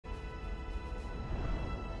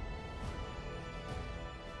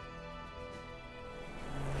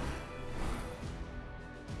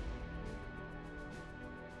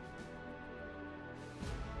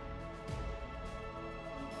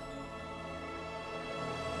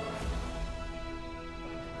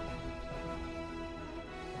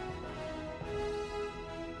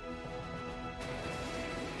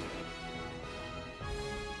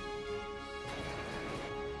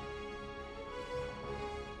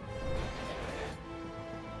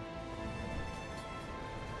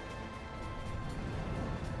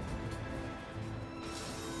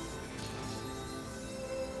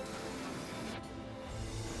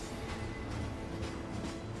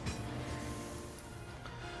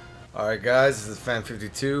Alright guys, this is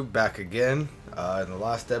Fan52 back again. In the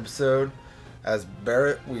last episode, as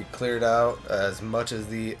Barrett, we cleared out as much as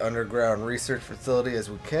the underground research facility as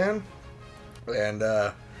we can, and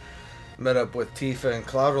met up with Tifa and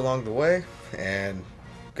Cloud along the way, and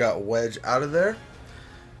got Wedge out of there.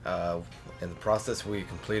 In the process, we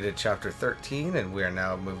completed Chapter 13, and we are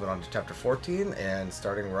now moving on to Chapter 14, and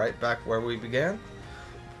starting right back where we began.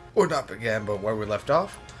 Or not began, but where we left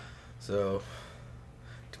off. So,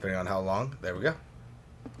 depending on how long, there we go.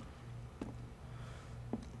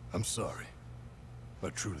 I'm sorry. I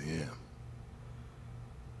truly am.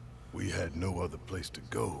 We had no other place to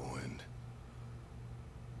go, and...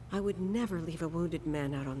 I would never leave a wounded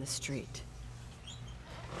man out on the street.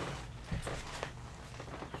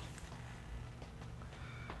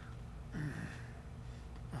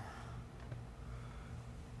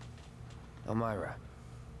 Elmira,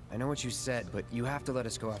 I know what you said, but you have to let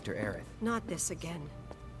us go after Aerith. Not this again.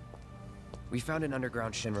 We found an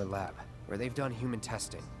underground Shinra lab, where they've done human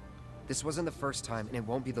testing. This wasn't the first time, and it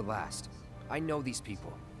won't be the last. I know these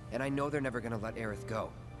people, and I know they're never gonna let Aerith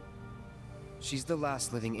go. She's the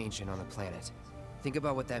last living ancient on the planet. Think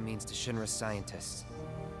about what that means to Shinra's scientists.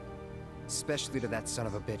 Especially to that son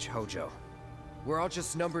of a bitch, Hojo. We're all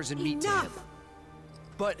just numbers and meat to him. Enough!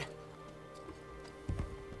 But...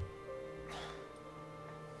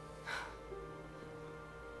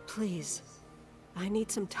 Please, I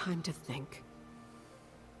need some time to think.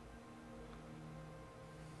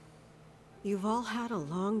 You've all had a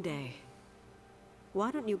long day.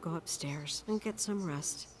 Why don't you go upstairs and get some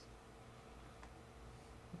rest?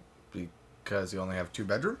 Because you only have 2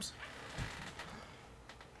 bedrooms?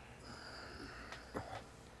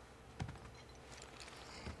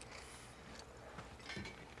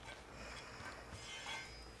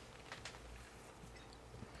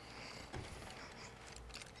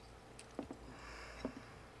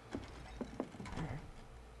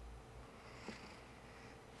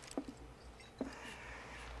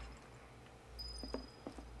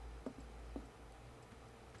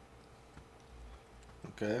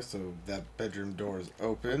 Okay, so that bedroom door is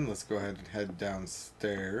open. Let's go ahead and head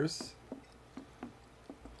downstairs.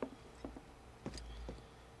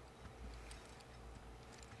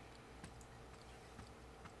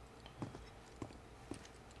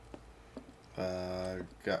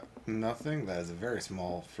 Got nothing. That is a very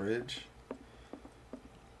small fridge.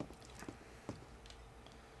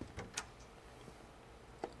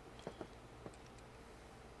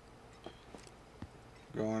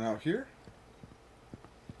 Going out here.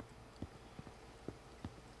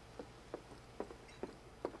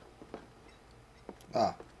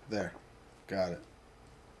 Ah, there. Got it.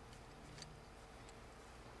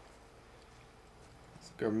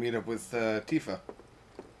 Let's go meet up with Tifa.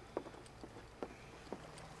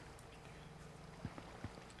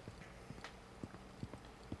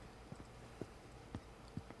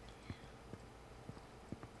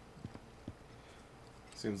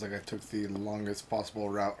 Seems like I took the longest possible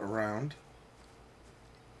route around.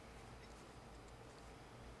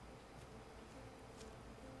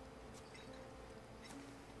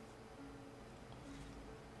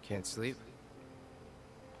 Can't sleep?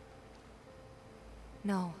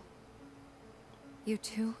 No. You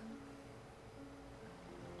too?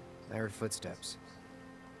 I heard footsteps.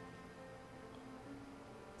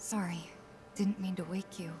 Sorry. Didn't mean to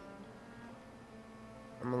wake you.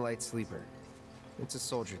 I'm a light sleeper. It's a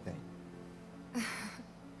soldier thing.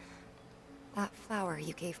 That flower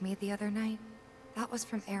you gave me the other night, that was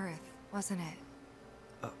from Aerith, wasn't it?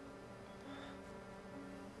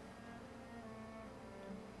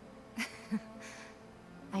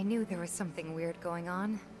 I knew there was something weird going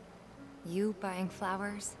on. You buying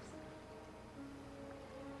flowers?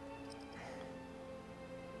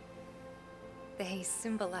 They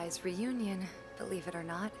symbolize reunion, believe it or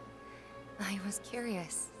not. I was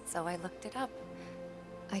curious, so I looked it up.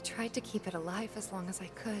 I tried to keep it alive as long as I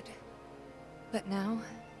could. But now,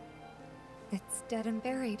 it's dead and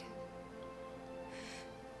buried.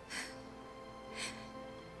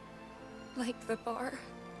 Like the bar.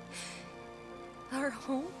 Our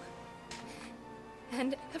home.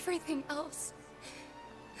 And everything else.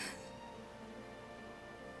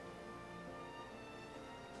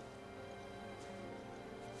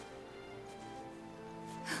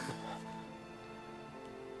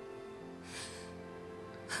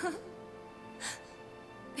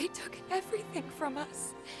 They took everything from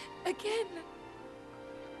us. Again.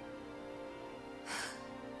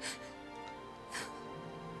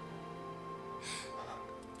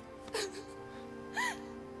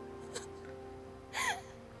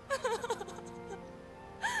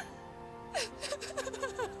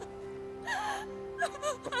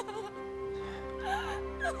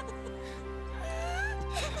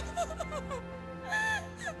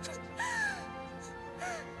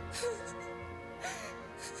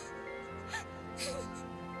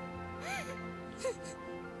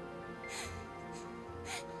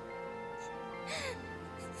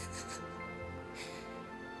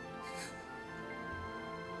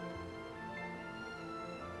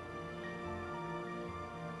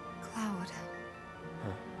 Cloud.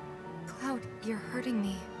 Cloud, you're hurting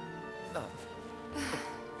me.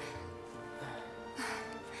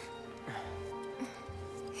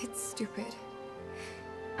 It's stupid.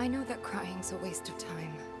 I know that crying's a waste of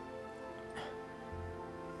time.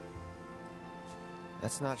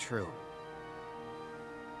 That's not true.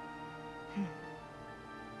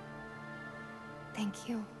 Thank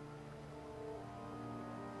you.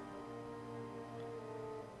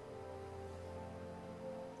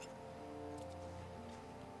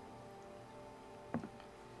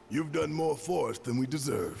 You've done more for us than we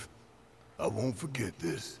deserve. I won't forget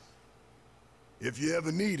this. If you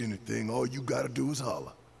ever need anything, all you gotta do is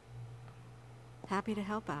holler. Happy to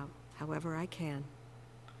help out, however I can.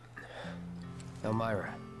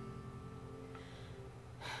 Elmira.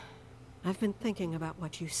 I've been thinking about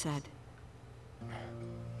what you said.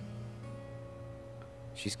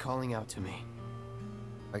 She's calling out to me.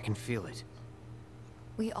 I can feel it.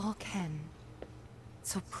 We all can.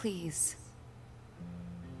 So please.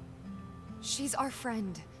 She's our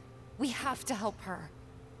friend. We have to help her.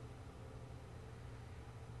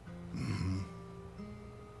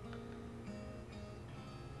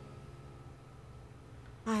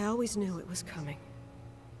 I always knew it was coming.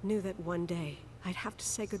 Knew that one day I'd have to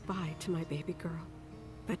say goodbye to my baby girl.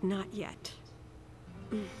 But not yet.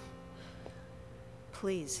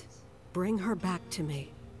 Please, bring her back to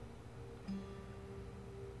me.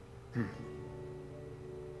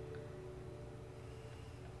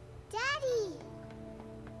 Daddy!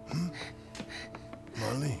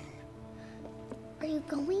 Marlene. Are you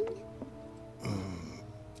going?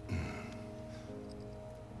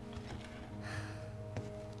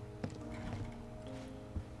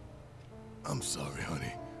 I'm sorry,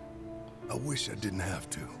 honey. I wish I didn't have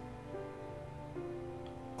to.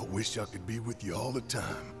 I wish I could be with you all the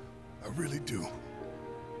time. I really do.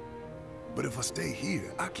 But if I stay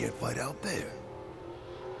here, I can't fight out there.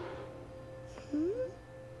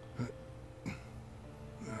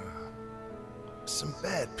 Some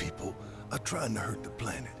bad people are trying to hurt the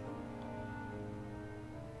planet.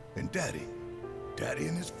 And Daddy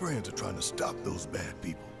and his friends are trying to stop those bad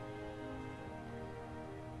people.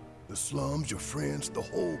 The slums, your friends, the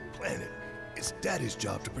whole planet. It's Daddy's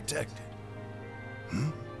job to protect it.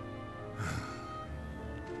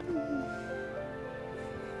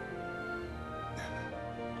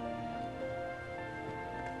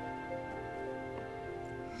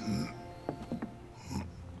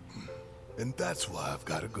 And that's why I've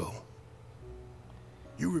got to go.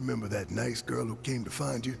 You remember that nice girl who came to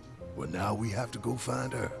find you? Well, now we have to go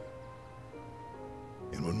find her.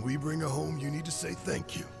 And when we bring her home, you need to say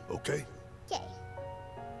thank you, okay? Okay.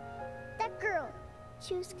 That girl,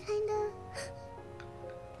 she was kinda...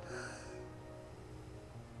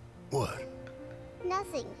 What?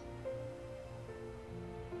 nothing.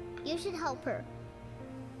 You should help her.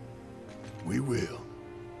 We will.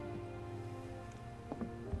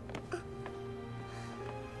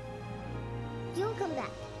 You'll come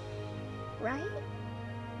back, right?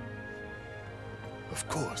 Of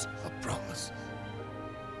course, I promise.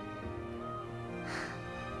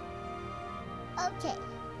 Okay.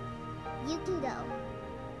 You can go.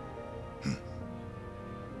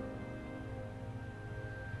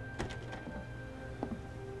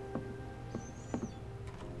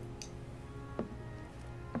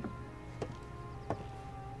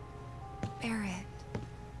 Barrett.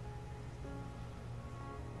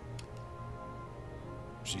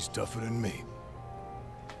 She's tougher than me.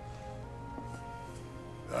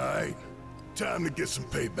 All right, time to get some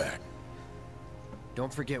payback.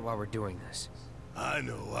 Don't forget why we're doing this. I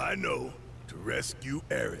know. To rescue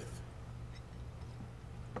Aerith.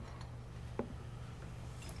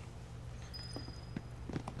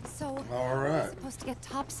 So, All how are we right. supposed to get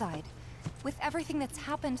topside? With everything that's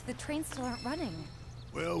happened, the trains still aren't running.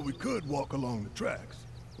 Well, we could walk along the tracks.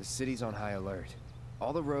 The city's on high alert.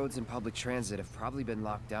 All the roads and public transit have probably been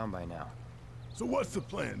locked down by now. So what's the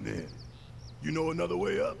plan then? You know another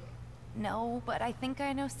way up? No, but I think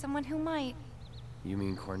I know someone who might. You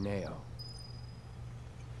mean Corneo?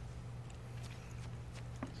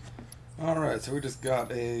 Alright, so we just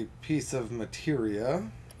got a piece of materia.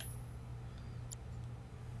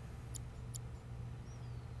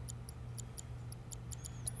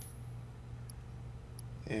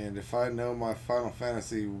 And if I know my Final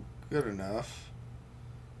Fantasy good enough...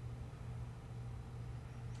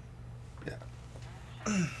 Yeah.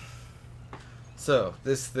 So,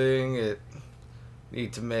 this thing, it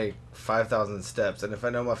need to make 5,000 steps. And if I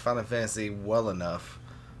know my Final Fantasy well enough,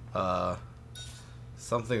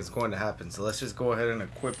 something's going to happen. So let's just go ahead and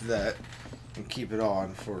equip that and keep it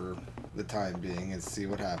on for the time being and see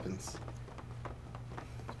what happens.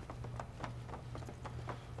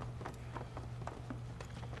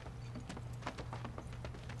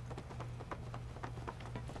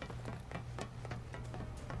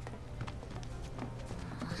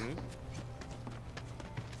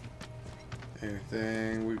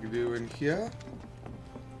 Anything we can do in here?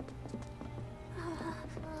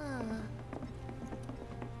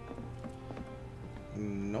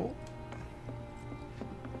 Nope.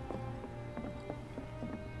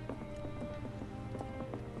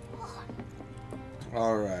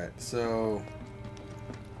 Alright, so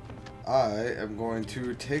I am going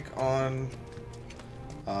to take on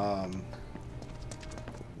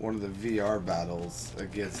one of the VR battles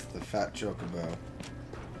against the Fat Chocobo.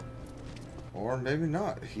 Or maybe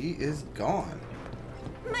not. He is gone.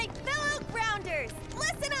 My fellow grounders,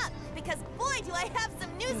 listen up, because boy do I have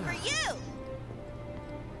some news for you!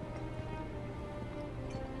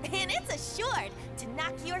 And it's assured to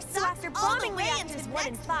knock your socks all the way into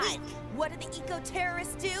next week. What do the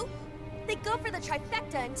eco-terrorists do? They go for the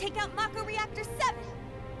trifecta and take out Mako Reactor 7.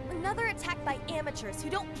 Another attack by amateurs who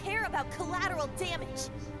don't care about collateral damage.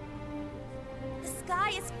 The sky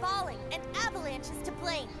is falling and Avalanche is to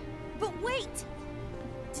blame. But wait!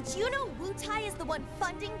 Did you know Wutai is the one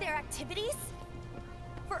funding their activities?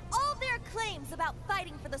 For all their claims about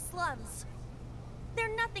fighting for the slums,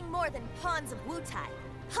 they're nothing more than pawns of Wutai,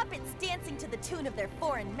 puppets dancing to the tune of their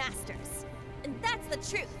foreign masters. And that's the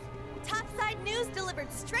truth. Topside news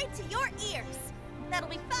delivered straight to your ears. That'll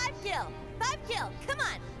be 5 gil. 5 gil, come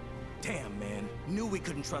on! Damn, man. Knew we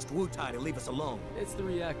couldn't trust Wutai to leave us alone. It's the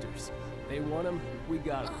reactors. They want them, we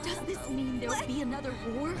got them. Does this mean there'll be another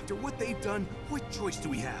war? After what they've done, what choice do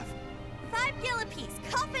we have? 5 gil apiece,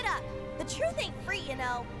 cough it up. The truth ain't free, you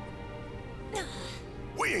know.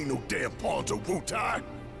 We ain't no damn pawns of Wutai.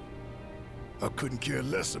 I couldn't care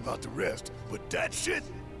less about the rest, but that shit...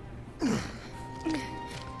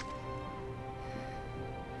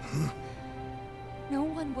 No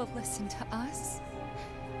one will listen to us.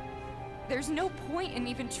 There's no point in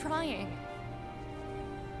even trying.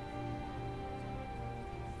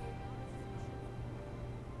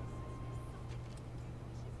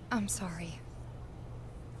 I'm sorry.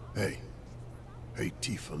 Hey,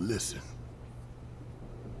 Tifa, listen.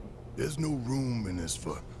 There's no room in this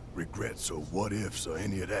for regrets or what-ifs or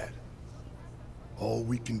any of that. All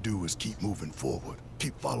we can do is keep moving forward,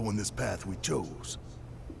 keep following this path we chose.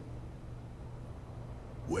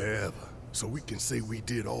 Wherever, so we can say we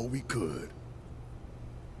did all we could.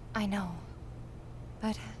 I know.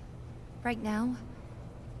 But right now,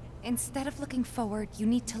 instead of looking forward, you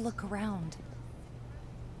need to look around.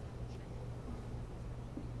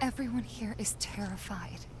 Everyone here is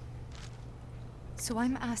terrified. So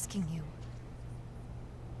I'm asking you,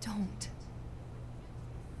 don't.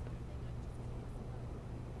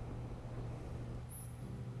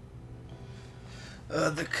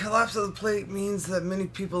 The collapse of the plate means that many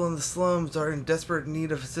people in the slums are in desperate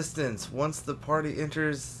need of assistance. Once the party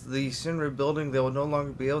enters the Shinra building, they will no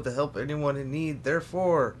longer be able to help anyone in need.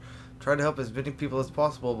 Therefore, try to help as many people as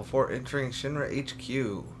possible before entering Shinra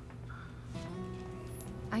HQ.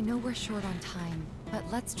 I know we're short on time, but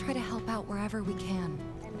let's try to help out wherever we can.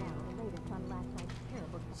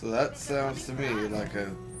 So that sounds to me like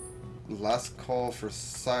a last call for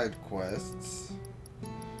side quests.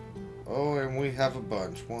 Oh, and we have a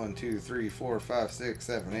bunch. 1, 2, 3, 4, 5, 6,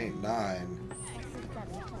 7, 8, 9.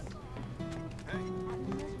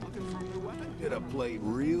 Did a plate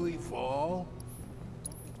really fall?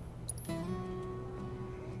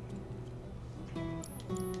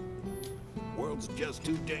 World's just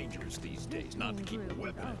too dangerous these days not to keep a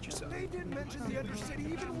weapon at your side. They didn't mention the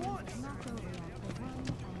Undercity even once.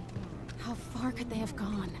 How far could they have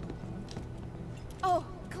gone? Oh,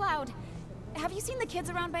 Cloud. Have you seen the kids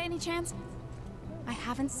around by any chance? I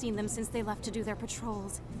haven't seen them since they left to do their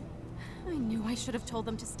patrols. I knew I should have told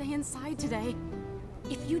them to stay inside today.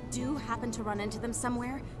 If you do happen to run into them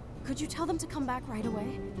somewhere, could you tell them to come back right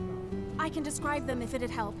away? I can describe them if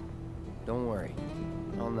it'd help. Don't worry.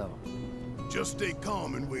 I'll know. Just stay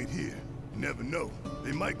calm and wait here. You never know.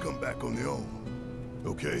 They might come back on their own.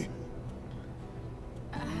 Okay?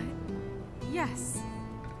 Yes.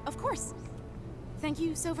 Of course. Thank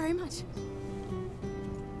you so very much.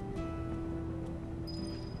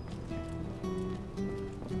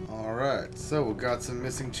 Alright, so we got some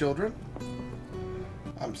missing children.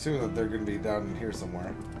 I'm assuming that they're going to be down in here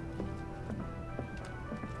somewhere.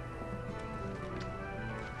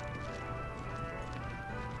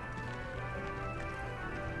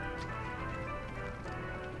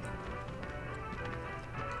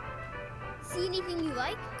 See anything you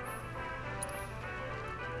like?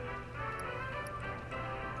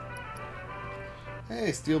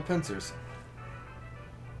 Hey, steel pincers.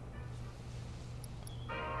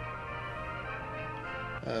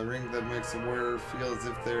 A ring that makes the wearer feel as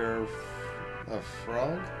if they're a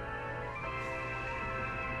frog?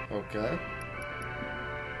 Okay.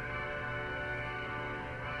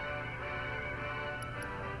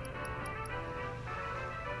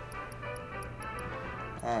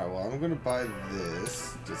 Alright, well, I'm gonna buy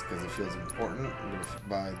this just because it feels important. I'm gonna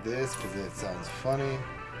buy this because it sounds funny.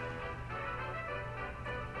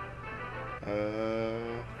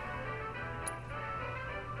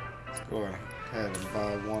 Let's go ahead and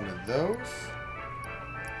buy one of those.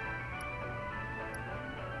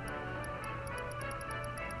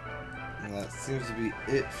 And that seems to be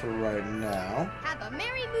it for right now. Have a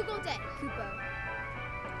merry Moogle day, Kupo.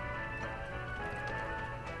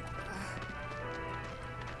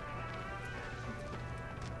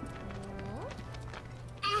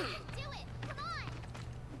 Do it! Come on!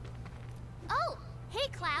 Oh, hey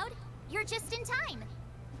Cloud. You're just in time.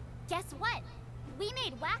 Guess what? We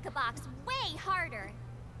made Whack-A-Box way harder.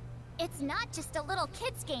 It's not just a little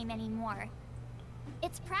kid's game anymore.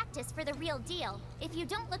 It's practice for the real deal. If you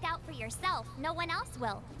don't look out for yourself, no one else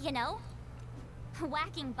will, you know?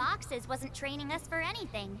 Whacking boxes wasn't training us for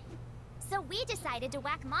anything. So we decided to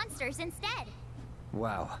whack monsters instead.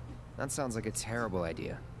 Wow, that sounds like a terrible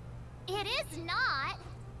idea. It is not!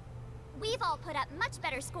 We've all put up much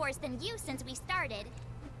better scores than you since we started.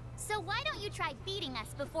 So why don't you try beating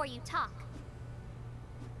us before you talk?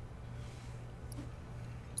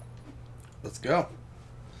 Let's go.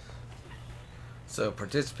 So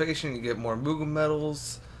participation, you get more Moogle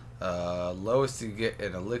medals. Lowest, you get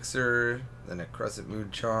an elixir, then a crescent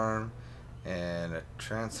mood charm, and a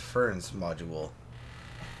transference module.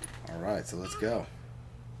 Alright, so let's go.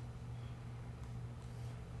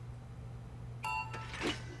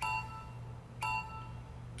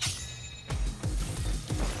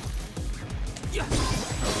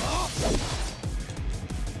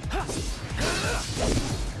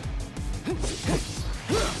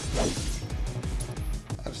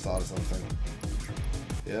 I just thought of something.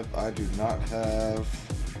 Yep, I do not have...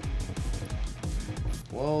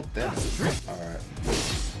 Well, damn it. Alright.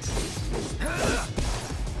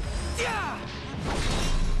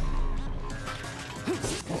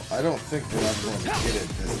 Well, I don't think that I'm going to get it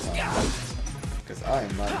this time. Because I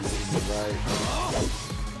am not using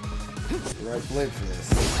the right blade for this.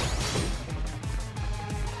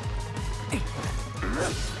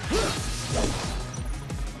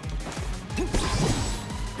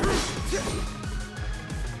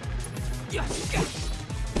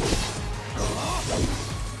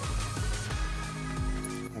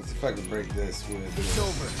 Let's see if I can break this with... It's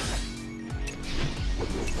over.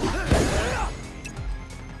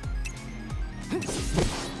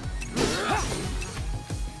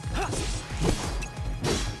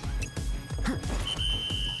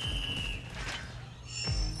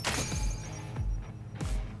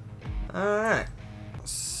 Alright.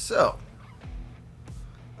 So.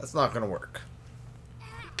 That's not going to work.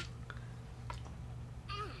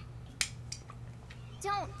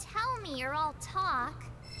 Don't tell me you're all talk.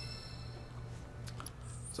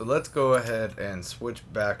 So let's go ahead and switch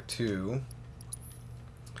back to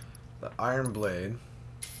the Iron Blade.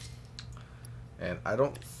 And I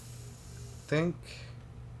don't think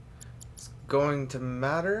it's going to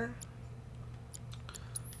matter.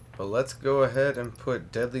 But let's go ahead and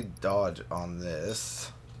put Deadly Dodge on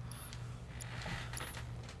this.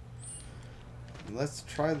 Let's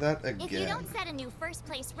try that again. If you don't set a new first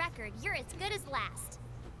place record, you're as good as last.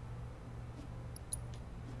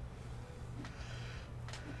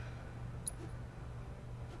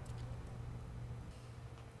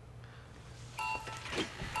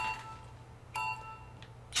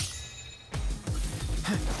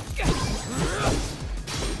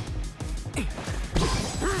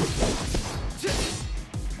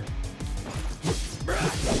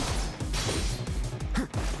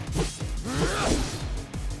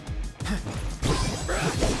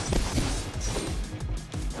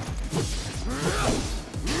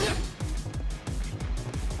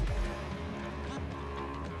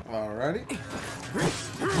 Alrighty.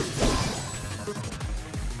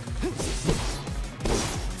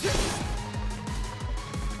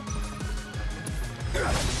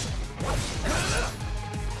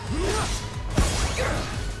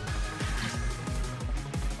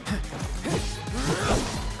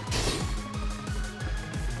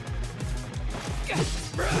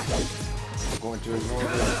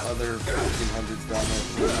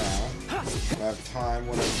 have time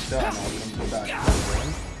when I'm done, I'll come back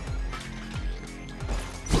again.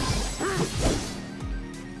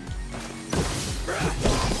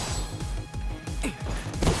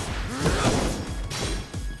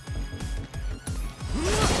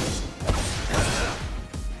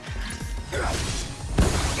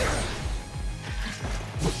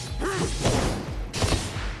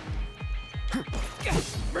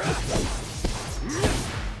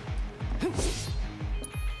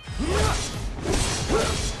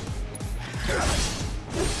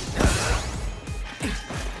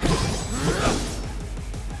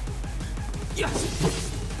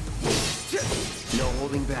 No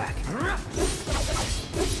holding back.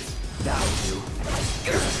 That'll do.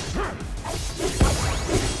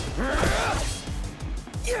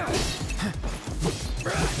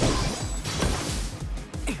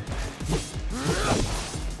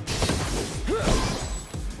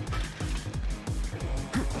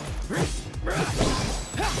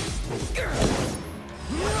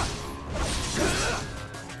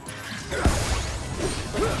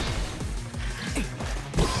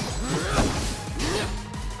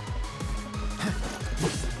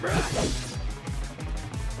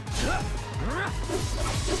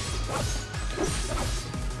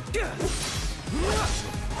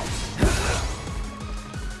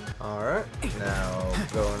 Alright, now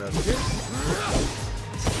going up here.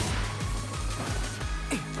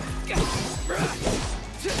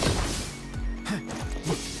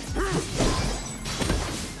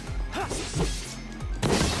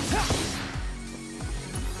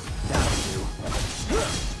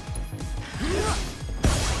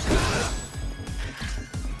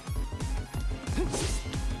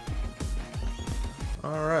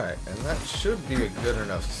 Alright, and that should be a good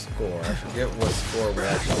enough score. I forget what score we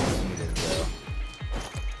actually needed though.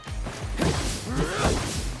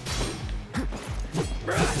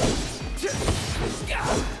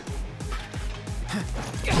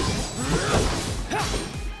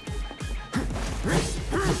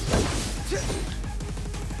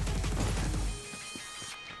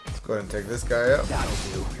 Let's go ahead and take this guy out. That'll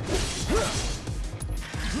do.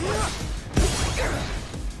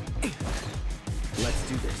 Let's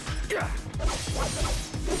do this.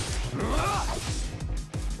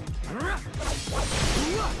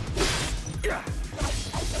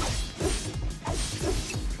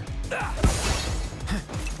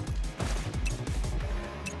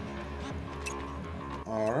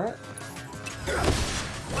 Alright.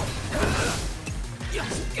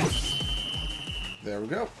 There we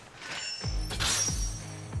go.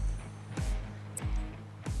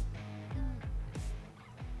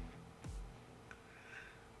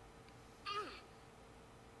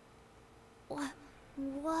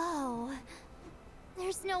 Whoa.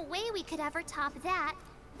 There's no way we could ever top that,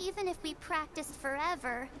 even if we practiced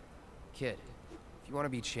forever. Kid, if you want to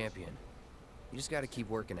be champion, you just gotta keep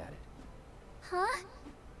working at it. Huh?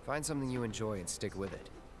 Find something you enjoy and stick with it.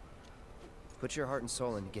 Put your heart and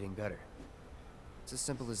soul into getting better. It's as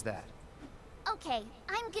simple as that. Okay,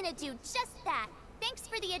 I'm gonna do just that. Thanks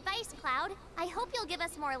for the advice, Cloud. I hope you'll give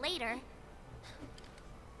us more later.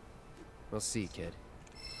 We'll see, kid.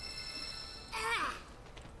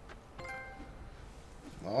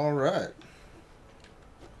 All right.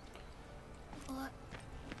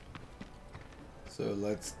 So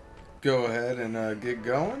let's go ahead and get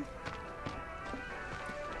going.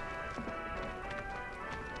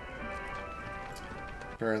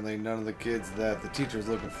 Apparently none of the kids that the teacher's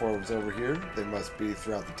looking for was over here. They must be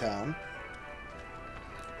throughout the town.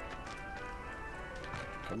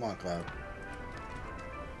 Come on, Cloud.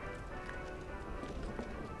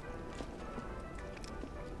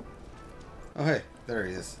 Oh, hey, there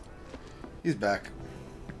he is. He's back.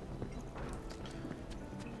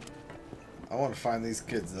 I want to find these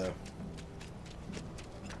kids, though.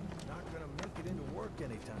 Not gonna make it into work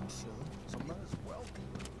anytime soon, so might as well.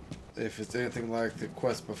 If it's anything like the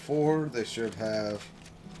quest before, they should have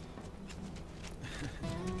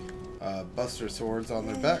Buster swords on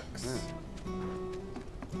their backs.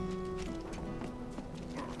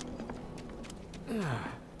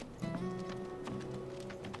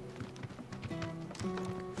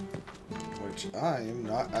 Which I am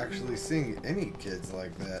not actually seeing any kids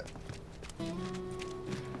like that.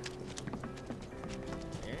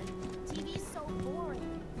 TV's so boring.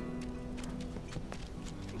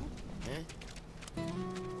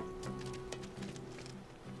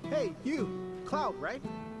 Hey, you! Cloud, right?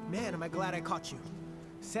 Man, am I glad I caught you.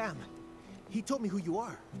 Sam, he told me who you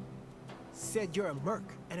are. Said you're a merc,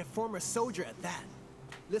 and a former soldier at that.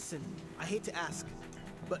 Listen, I hate to ask,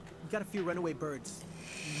 but we got a few runaway birds.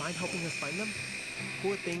 Mind helping us find them?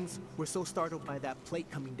 Poor things were so startled by that plate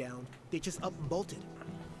coming down, they just up and bolted.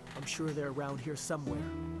 I'm sure they're around here somewhere,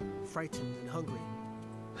 frightened and hungry.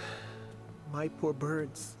 My poor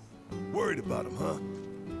birds. Worried about them,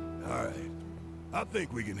 huh? All right. I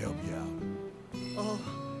think we can help you out. Oh,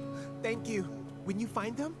 thank you. When you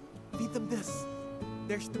find them, feed them this.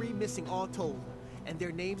 There's 3 missing all told, and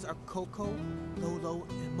their names are Coco, Lolo,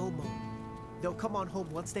 and Momo. They'll come on home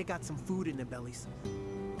once they got some food in their bellies.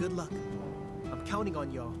 Good luck. I'm counting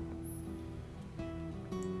on y'all.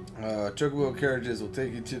 Chocobo carriages will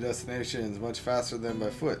take you to destinations much faster than by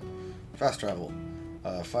foot. Fast travel.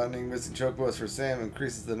 Finding missing chocobos for Sam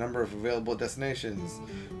increases the number of available destinations.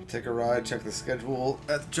 Take a ride, check the schedule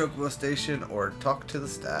at the chocobo station, or talk to the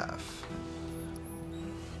staff.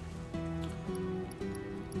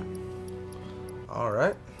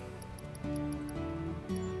 Alright.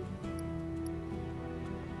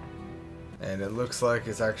 And it looks like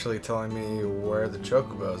it's actually telling me where the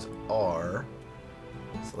chocobos are.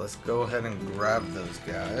 So let's go ahead and grab those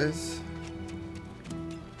guys.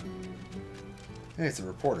 Hey, it's a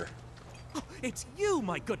reporter. Oh, it's you,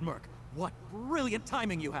 my good Merc. What brilliant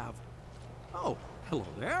timing you have. Oh, hello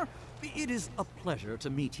there. It is a pleasure to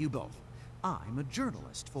meet you both. I'm a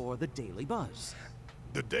journalist for the Daily Buzz.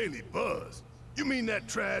 The Daily Buzz? You mean that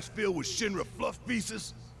trash filled with Shinra fluff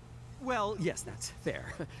pieces? Well, yes, that's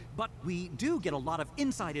fair. But we do get a lot of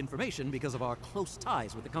inside information because of our close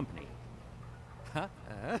ties with the company.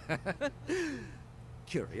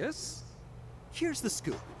 Curious? Here's the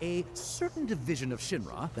scoop. A certain division of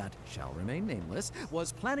Shinra, that shall remain nameless,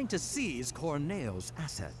 was planning to seize Corneo's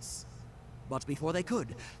assets. But before they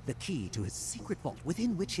could, the key to his secret vault,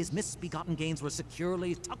 within which his misbegotten gains were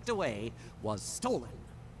securely tucked away, was stolen.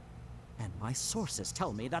 And my sources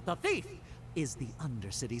tell me that the thief is the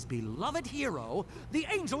Undercity's beloved hero, the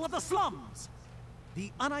Angel of the Slums!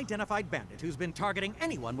 The unidentified bandit who's been targeting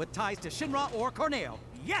anyone with ties to Shinra or Corneo.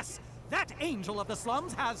 Yes, that Angel of the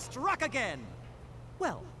Slums has struck again!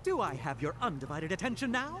 Well, do I have your undivided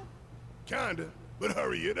attention now? Kinda, but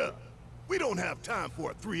hurry it up. We don't have time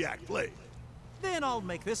for a 3-act play. Then I'll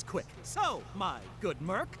make this quick. So, my good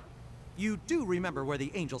Merc, you do remember where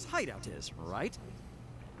the Angel's hideout is, right?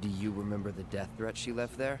 Do you remember the death threat she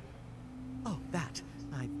left there? Oh, that.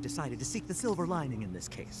 I've decided to seek the silver lining in this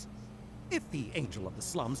case. If the Angel of the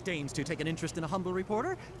Slums deigns to take an interest in a humble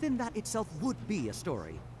reporter, then that itself would be a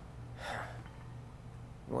story.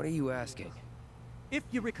 What are you asking? If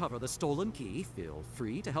you recover the stolen key, feel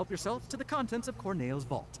free to help yourself to the contents of Corneo's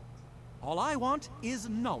vault. All I want is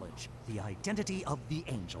knowledge, the identity of the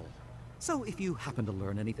Angel. So if you happen to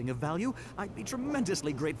learn anything of value, I'd be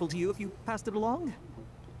tremendously grateful to you if you passed it along.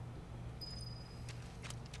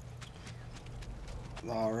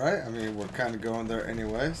 Alright, I mean, we're kind of going there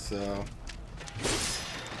anyway, so...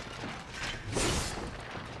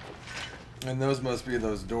 And those must be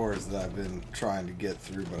those doors that I've been trying to get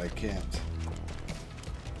through, but I can't.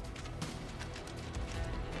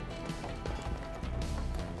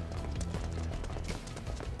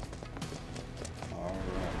 Alright.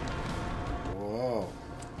 Whoa.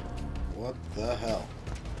 What the hell?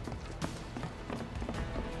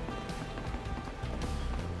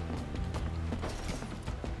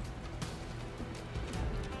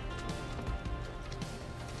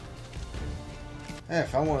 Hey, I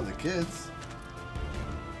found one of the kids.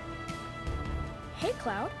 Hey,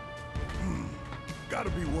 Cloud. Gotta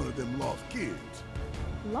be one of them lost kids.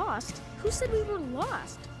 Lost? Who said we were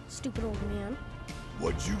lost? Stupid old man.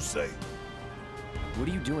 What'd you say? What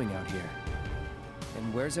are you doing out here?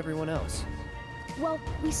 And where's everyone else? Well,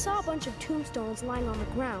 we saw a bunch of tombstones lying on the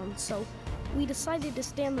ground, so we decided to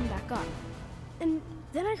stand them back up. And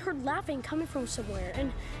then I heard laughing coming from somewhere,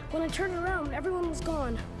 and when I turned around, everyone was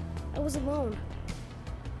gone. I was alone.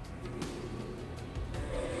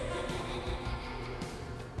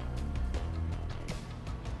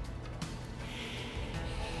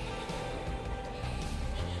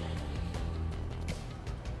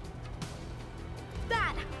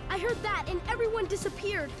 I heard that, and everyone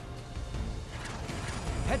disappeared.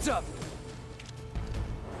 Heads up!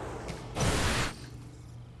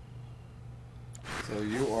 So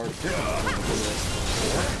you are different.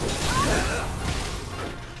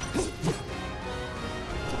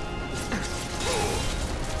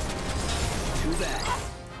 Too bad.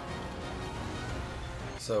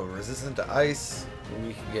 So resistant to ice,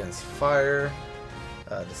 weak against fire.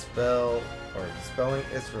 Dispelling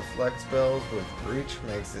its reflect spells with breach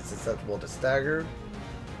makes it susceptible to stagger.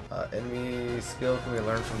 Enemy skill can be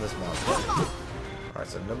learned from this monster. Alright,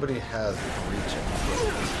 so nobody has breach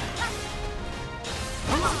equipped.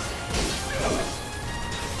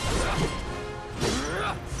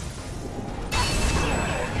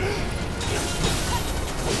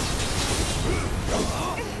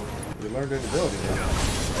 learned an ability.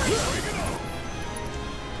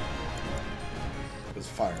 It was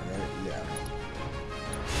fire, right? Yeah.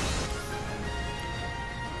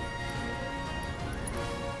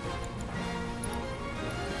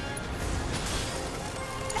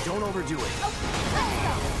 Don't overdo it.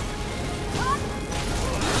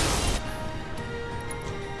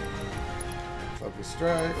 Focus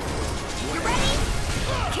strike. You ready?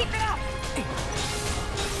 Keep it up!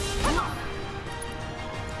 Come on!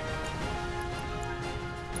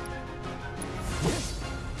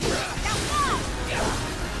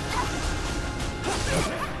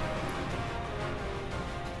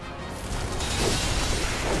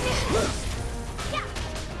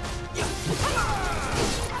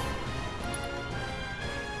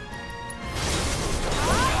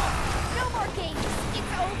 No more games.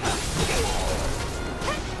 It's over.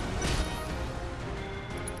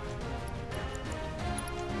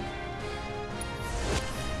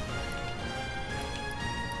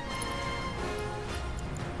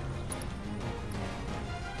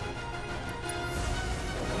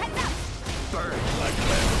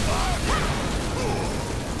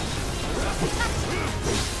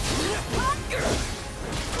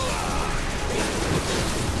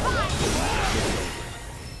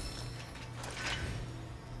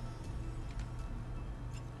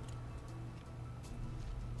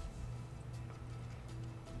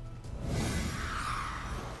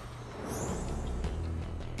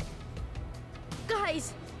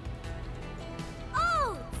 Guys!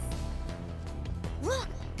 Oh! Look!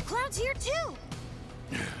 Cloud's here too!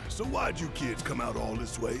 So why'd you kids come out all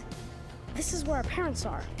this way? This is where our parents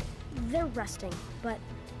are. They're resting, but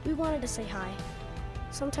we wanted to say hi.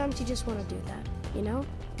 Sometimes you just want to do that, you know?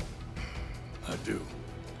 I do.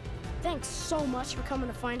 Thanks so much for coming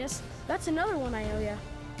to find us. That's another one I owe ya.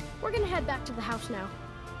 We're gonna head back to the house now.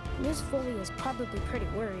 Miss Foley is probably pretty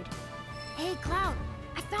worried. Hey, Cloud.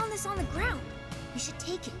 I found this on the ground. You should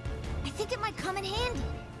take it. I think it might come in handy.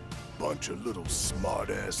 Bunch of little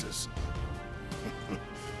smartasses.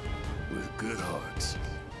 With good hearts.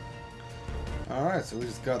 Alright, so we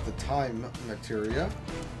just got the time materia.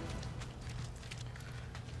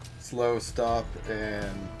 Slow, stop,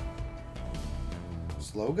 and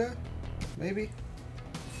sloga? Maybe?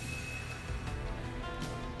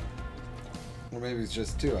 Or maybe it's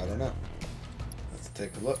just two, I don't know. Let's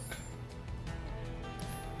take a look.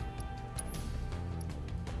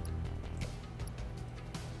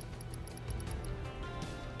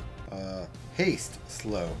 Haste,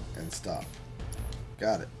 slow, and stop.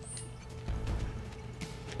 Got it.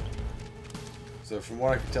 So from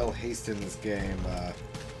what I can tell, haste in this game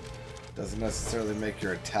doesn't necessarily make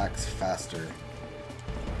your attacks faster,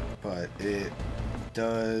 but it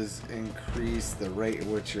does increase the rate at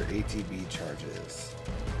which your ATB charges.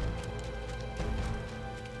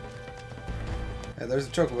 And there's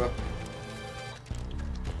a chocobo.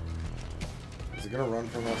 Is it gonna run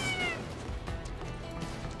from us?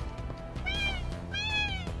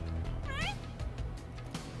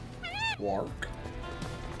 Wark?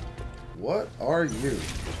 What are you?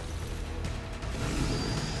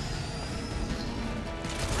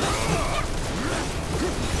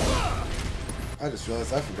 I just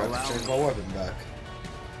realized I forgot to change my weapon back.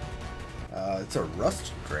 It's a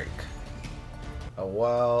rust drake.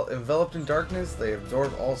 While enveloped in darkness, they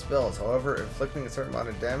absorb all spells. However, inflicting a certain amount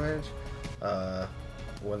of damage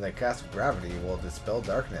when they cast gravity will dispel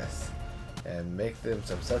darkness and make them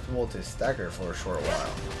susceptible to stagger for a short while.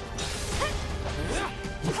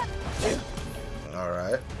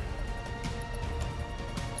 Alright.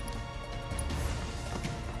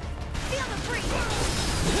 Feel the breeze!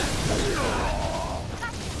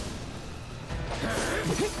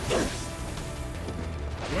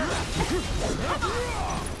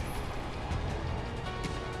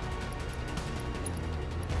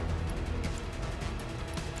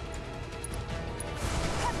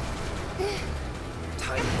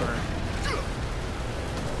 Time burn.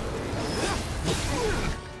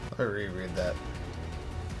 I'll reread that.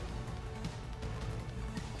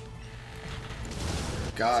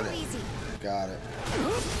 Got it. Got it.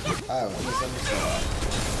 I was misunderstood.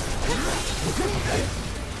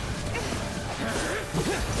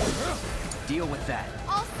 Deal with that.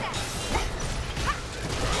 All set.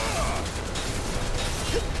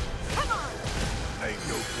 Come on! Ain't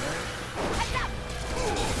no plan. Heads up!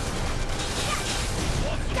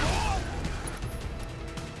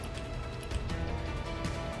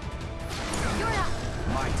 You're up!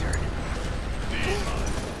 My turn.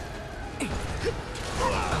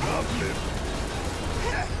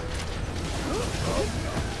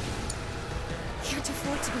 Can't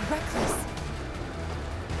afford to be reckless.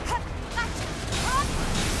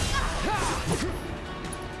 Gotcha!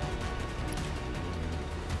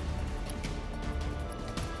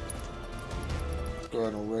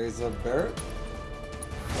 ahead and raise up Barret.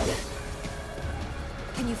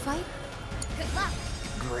 Can you fight? Good luck.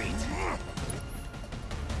 Great.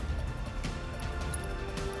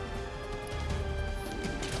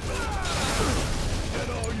 That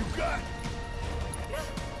all you got?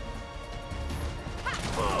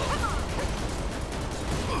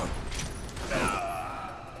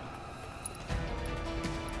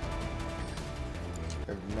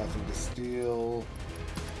 Have nothing to steal.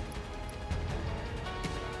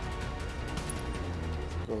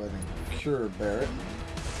 Go ahead and cure Barret.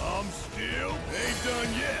 I'm still ain't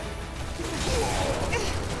done yet.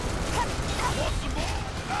 Want some more?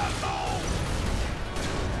 How long?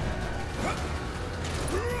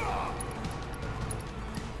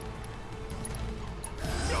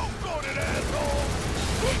 Jump on it, asshole!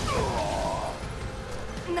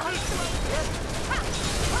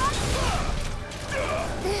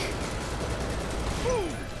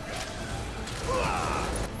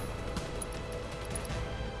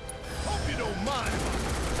 Hope you don't mind.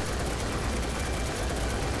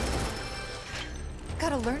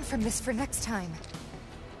 Gotta learn from this for next time.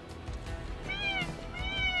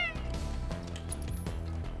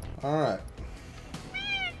 Alright.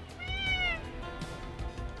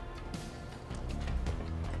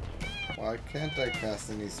 Why can't I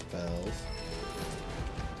cast any spells?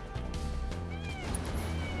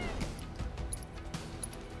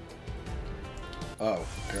 Oh,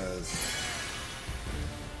 because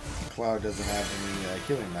Cloud doesn't have any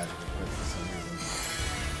healing magic equipped for some reason.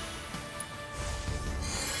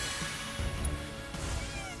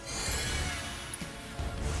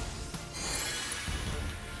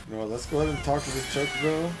 You know what, let's go ahead and talk to this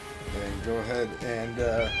Chocobo and go ahead and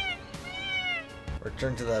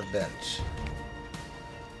return to that bench.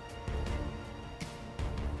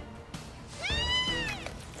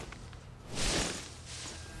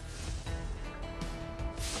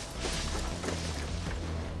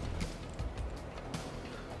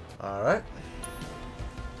 Alright.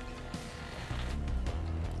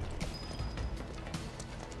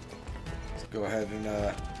 Let's go ahead and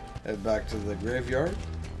head back to the graveyard.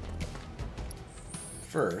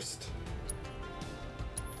 First,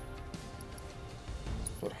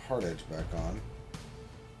 put Heart Edge back on.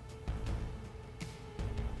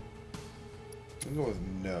 I'm gonna go with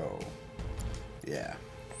no. Yeah.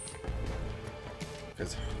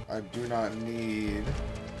 Because I do not need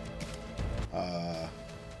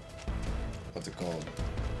what's it called?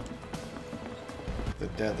 The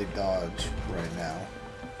Deadly Dodge right now.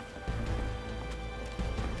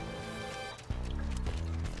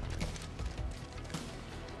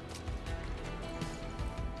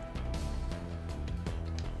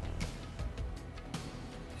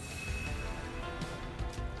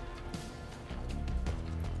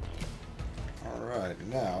 Alright,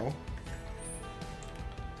 now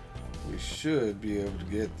we should be able to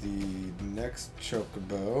get the next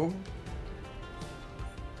Chocobo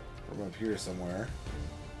from up here somewhere.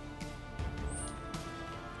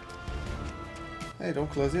 Hey, don't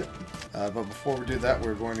close it. But before we do that,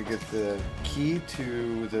 we're going to get the key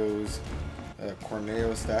to those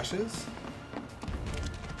Corneo stashes.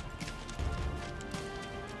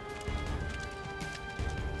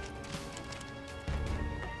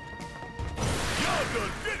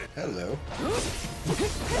 Hello.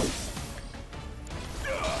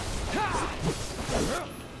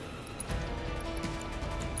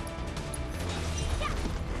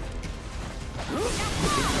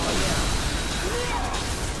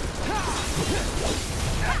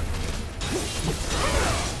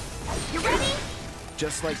 You ready?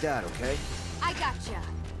 Just like that, okay? I gotcha.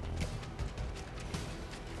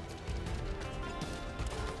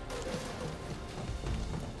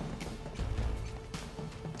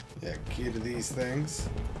 Yeah, key to these things.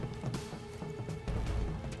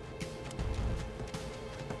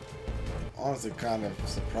 Honestly, kind of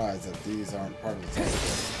surprised that these aren't part of the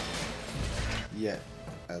text yet,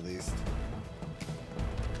 at least.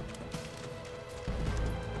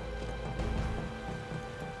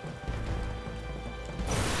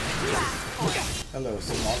 Hello,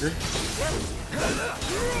 Smogger.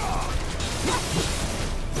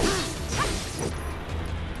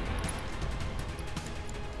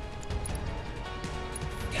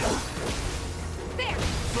 There!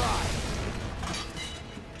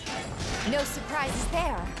 No surprises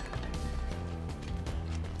there.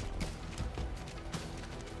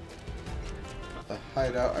 The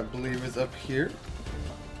hideout, I believe, is up here.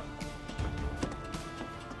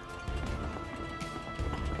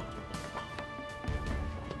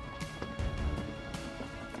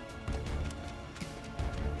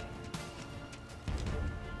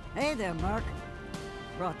 Hey there, Mark.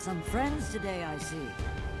 Brought some friends today, I see.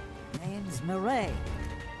 Name's Mireille.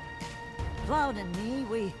 Cloud and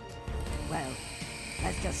me, well,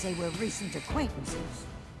 let's just say we're recent acquaintances.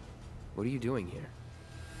 What are you doing here?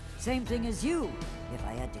 Same thing as you, if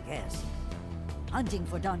I had to guess. Hunting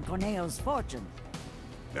for Don Corneo's fortune.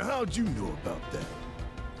 Now how'd you know about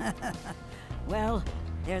that? Well,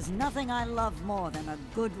 there's nothing I love more than a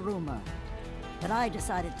good rumor. But I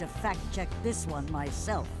decided to fact-check this one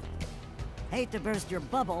myself. Hate to burst your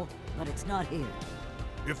bubble, but it's not here.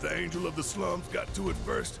 If the Angel of the Slums got to it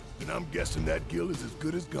first, then I'm guessing that guild is as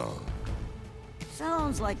good as gone.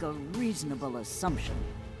 Sounds like a reasonable assumption.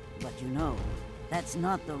 But you know, that's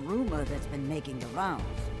not the rumor that's been making the rounds.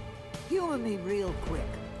 Humor me real quick.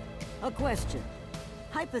 A question.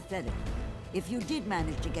 Hypothetically, if you did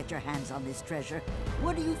manage to get your hands on this treasure,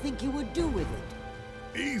 what do you think you would do with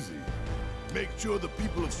it? Easy. Make sure the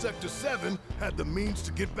people of Sector 7 had the means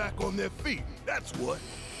to get back on their feet. That's what.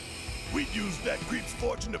 We'd use that creep's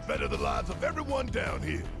fortune to better the lives of everyone down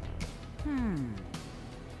here.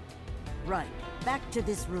 Right. Back to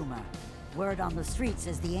this rumor. Word on the street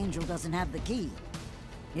says the Angel doesn't have the key.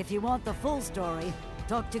 If you want the full story,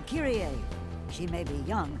 talk to Kyrie. She may be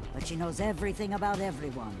young, but she knows everything about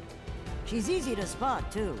everyone. She's easy to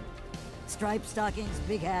spot, too. Striped stockings,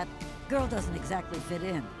 big hat. Girl doesn't exactly fit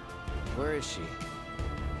in. Where is she?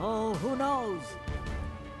 Oh, who knows?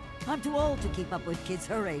 I'm too old to keep up with kids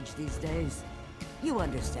her age these days. You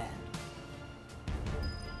understand.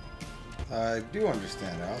 I do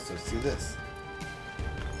understand. I also see this.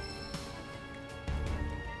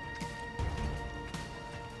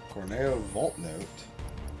 Corneo Vault Note.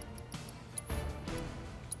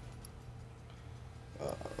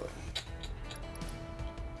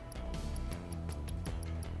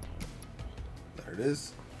 There it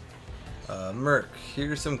is. Merc,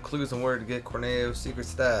 here's some clues on where to get Corneo's secret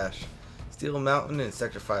stash. Steel Mountain in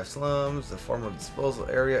Sector 5 slums, the former disposal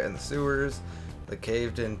area in the sewers, the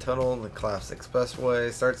caved-in tunnel in the collapsed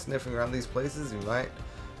expressway. Start sniffing around these places. You might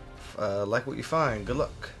like what you find. Good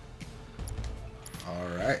luck.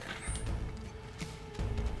 Alright.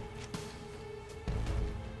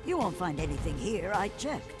 You won't find anything here. I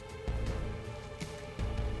checked.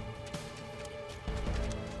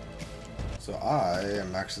 So I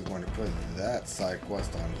am actually going to put that side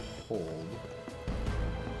quest on hold.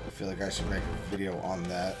 I feel like I should make a video on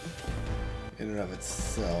that in and of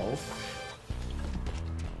itself.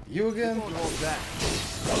 You again? Hold that.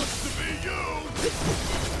 Wants to be you.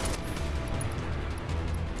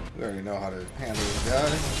 We already know how to handle this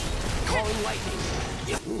guy. Calling lightning.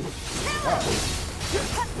 Ooh, wow.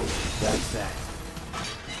 That's that.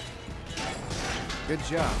 Good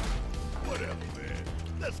job. Whatever, man.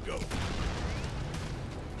 Let's go.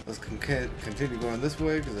 Let's continue going this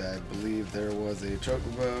way because I believe there was a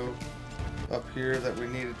chocobo up here that we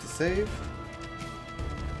needed to save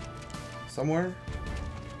somewhere,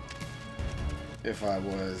 if I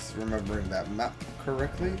was remembering that map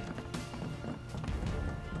correctly.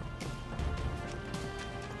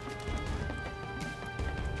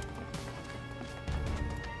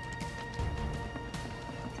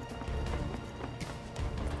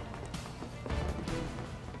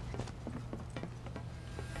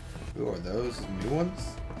 Who are those new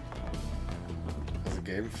ones? Has the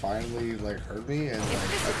game finally like heard me and like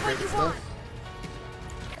upgraded stuff?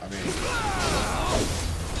 I mean,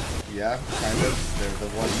 yeah, kind of. They're the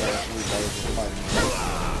ones that we've always been fighting against.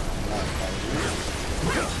 Not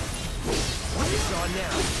It's on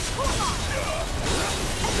now.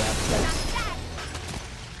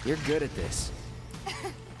 You're good at this.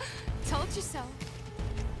 Told you so.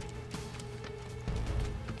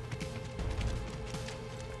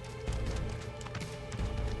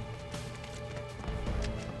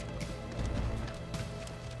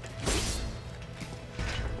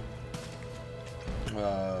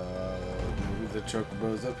 Maybe the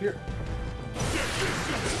chocobo's up here.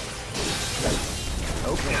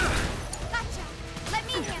 Okay. Gotcha! Let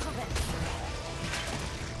me handle this!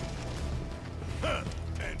 Huh.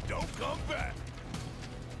 And don't come back.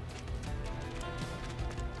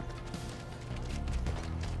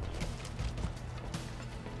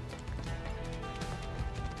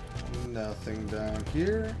 Nothing down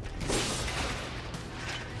here.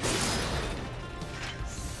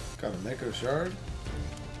 Got a Mako shard.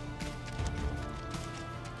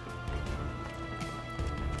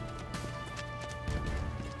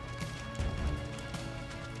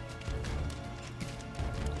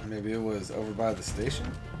 Maybe it was over by the station?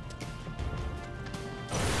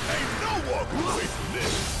 Ain't no walking away from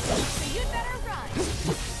this. So you'd better run.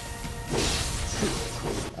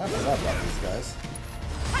 I forgot about these guys.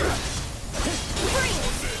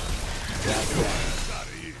 That's out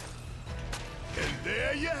of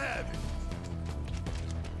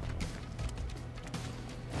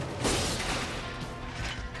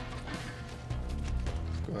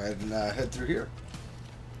ahead and head through here.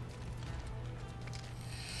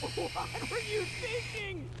 What were you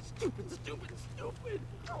thinking? Stupid, stupid, stupid.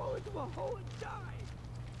 Roll into a hole and die.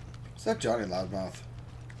 Is that Johnny Loudmouth?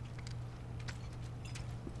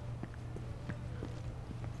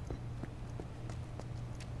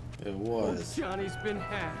 It was. Oh, Johnny's been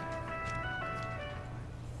had.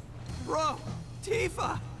 Bro,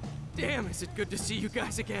 Tifa! Damn, is it good to see you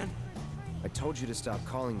guys again? I told you to stop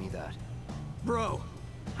calling me that. Bro,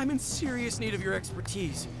 I'm in serious need of your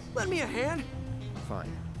expertise. Lend me a hand?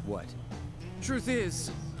 Fine. What? Truth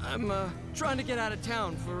is, I'm trying to get out of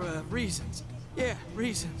town for reasons. Yeah,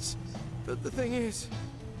 reasons. But the thing is,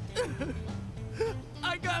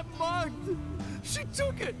 I got mugged. She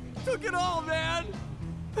took it all, man.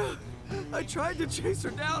 I tried to chase her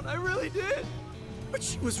down, I really did. But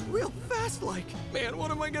she was real fast like. Man, what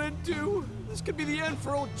am I gonna do? This could be the end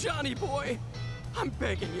for old Johnny boy. I'm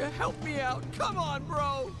begging you, help me out. Come on,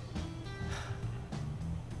 bro.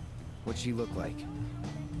 What'd she look like?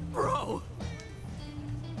 Bro!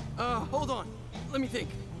 Hold on. Let me think.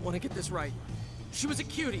 Want to get this right. She was a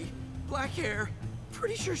cutie. Black hair.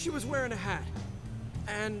 Pretty sure she was wearing a hat.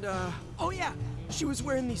 And, oh yeah! She was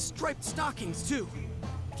wearing these striped stockings, too.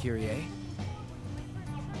 Kyrie?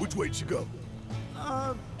 Which way'd she go?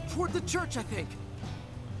 Toward the church, I think.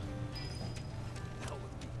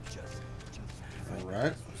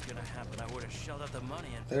 Alright.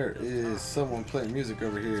 There is someone playing music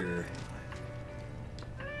over here.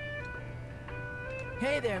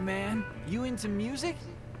 Hey there, man. You into music?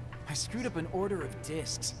 I screwed up an order of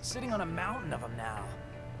discs, sitting on a mountain of them now.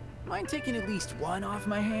 Mind taking at least one off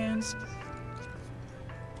my hands?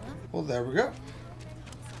 Well, there we go.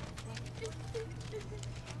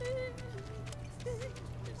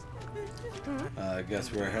 I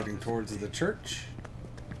guess we're heading towards the church.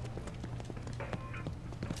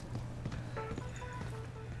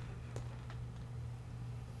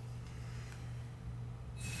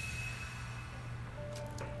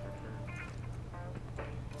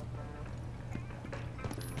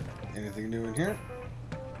 Anything new in here?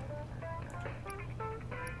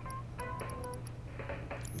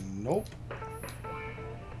 Nope.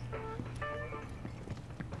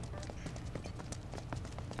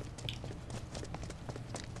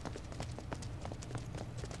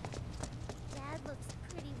 Dad looks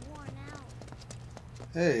pretty worn out.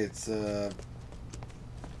 Hey, it's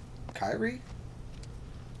Kyrie?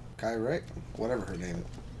 Kyrie? Whatever her name is.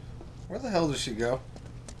 Where the hell does she go?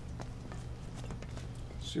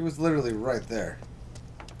 She was literally right there.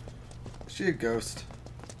 Is she a ghost?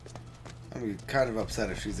 I'm kind of upset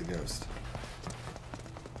if she's a ghost.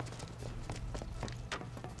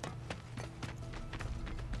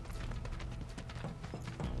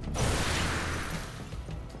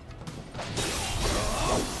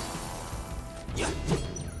 You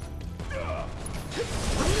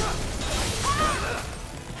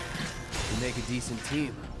make a decent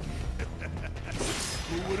team.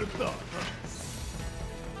 Who would have thought, huh?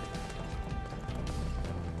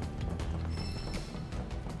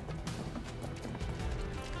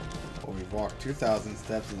 We've walked 2,000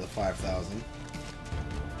 steps of the 5,000.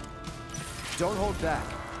 Don't hold back.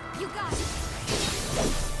 You got it.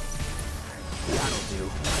 That'll do.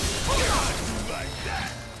 Like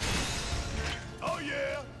that. Oh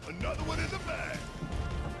yeah, another one in the bag.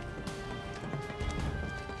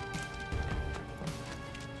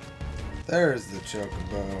 There's the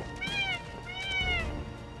chocobo.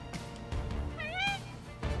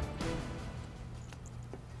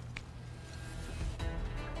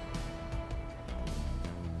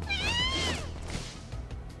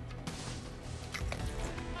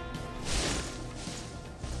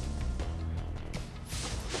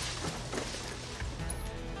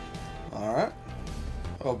 Alright.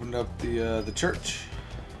 Opened up the church.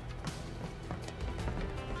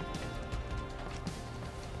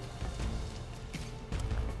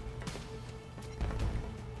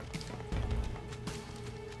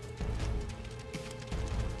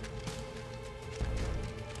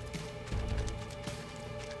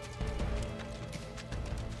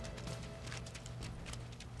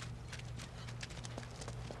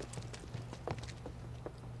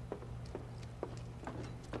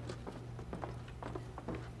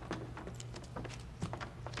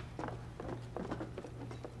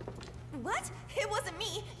 What? It wasn't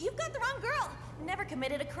me. You've got the wrong girl. Never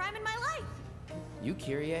committed a crime in my life. You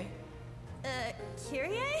Kyrie?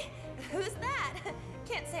 Kyrie? Who's that?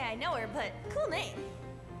 Can't say I know her, but cool name.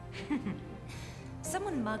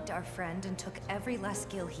 Someone mugged our friend and took every last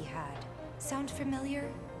skill he had. Sound familiar?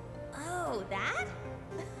 Oh, that?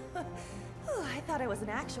 Whew, I thought I was in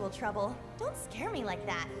actual trouble. Don't scare me like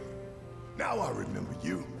that. Now I remember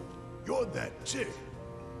you. You're that chick.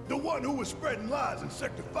 The one who was spreading lies in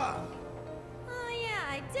Sector 5. Oh yeah,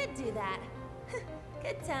 I did do that.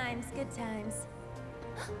 Good times, good times.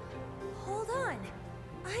 Hold on.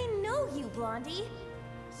 I know you, Blondie.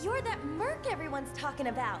 You're that merc everyone's talking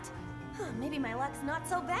about. Maybe my luck's not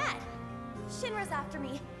so bad. Shinra's after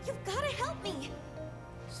me. You've gotta help me.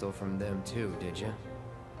 Stole from them too, did you?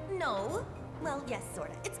 No. Well, yes,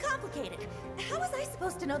 sorta. It's complicated. How was I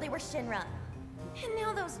supposed to know they were Shinra? And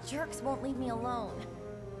now those jerks won't leave me alone.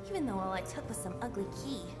 Even though all I took was some ugly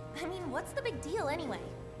key. I mean, what's the big deal anyway?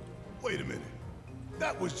 Wait a minute.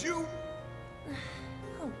 That was you?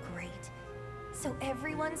 Oh, great. So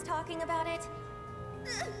everyone's talking about it?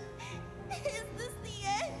 Is this the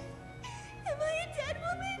end? Am I a dead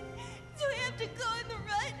woman? Do I have to go in the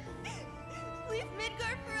rut? Leave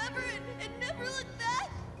Midgard forever and never look back?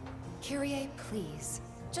 Kyrie, please.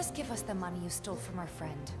 Just give us the money you stole from our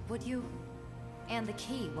friend, would you? And the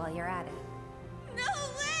key while you're at it. No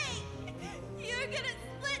way! You're gonna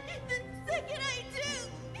split the second I do!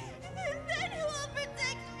 And then who will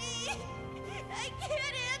protect me? I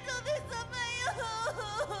can't handle this on my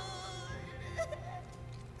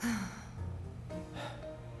own!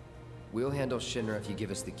 We'll handle Shinra if you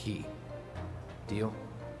give us the key. Deal?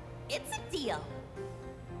 It's a deal!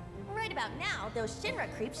 Right about now, those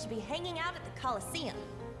Shinra creeps should be hanging out at the Coliseum.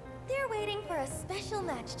 They're waiting for a special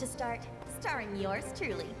match to start, starring yours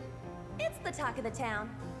truly. It's the talk of the town.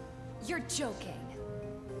 You're joking.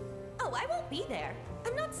 Oh, I won't be there.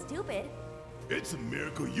 I'm not stupid. It's a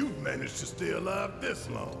miracle you've managed to stay alive this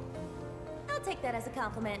long. I'll take that as a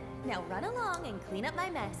compliment. Now run along and clean up my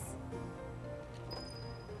mess.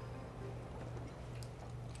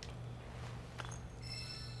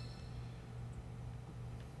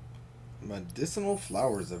 Medicinal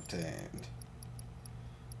flowers obtained.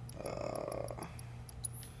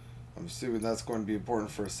 I'm assuming that's going to be important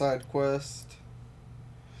for a side quest.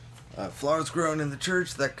 Flowers grown in the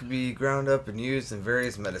church that could be ground up and used in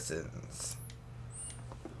various medicines.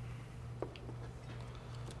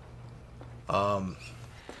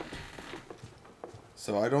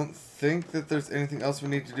 So I don't think that there's anything else we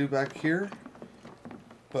need to do back here.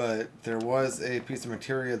 But there was a piece of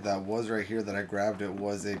materia that was right here that I grabbed. It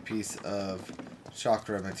was a piece of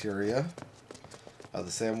chakra materia. The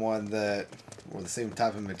same one that, or the same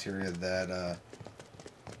type of materia that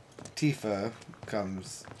Tifa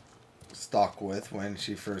comes stock with when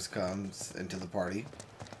she first comes into the party.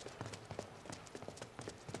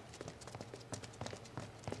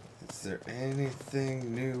 Is there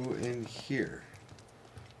anything new in here?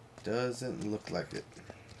 Doesn't look like it.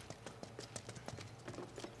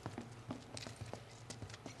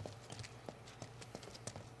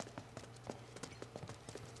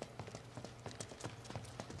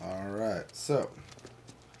 Alright, so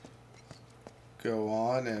go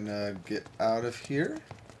on and get out of here.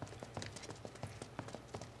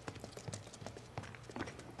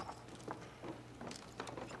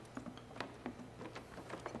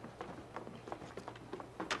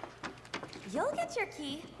 You'll get your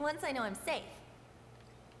key once I know I'm safe.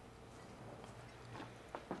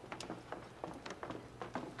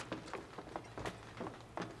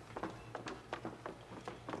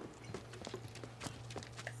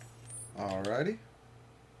 Alrighty.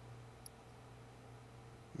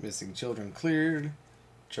 Missing children cleared.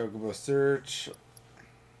 Chocobo search.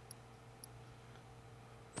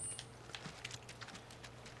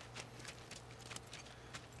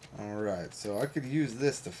 Alright, so I could use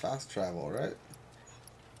this to fast travel, right?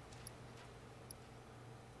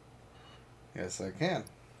 Yes, I can.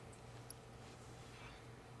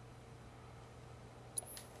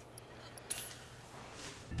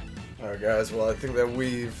 Alright guys, well I think that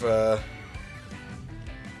we've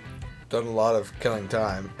done a lot of killing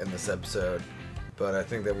time in this episode, but I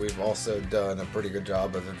think that we've also done a pretty good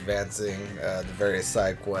job of advancing the various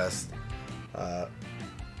side quests.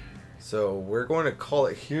 So we're going to call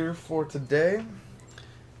it here for today,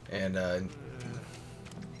 and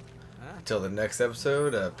until the next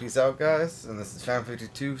episode, peace out guys, and this is Final Fantasy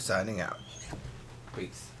VII signing out.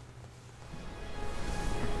 Peace.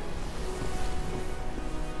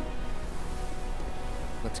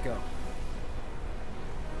 Let's go.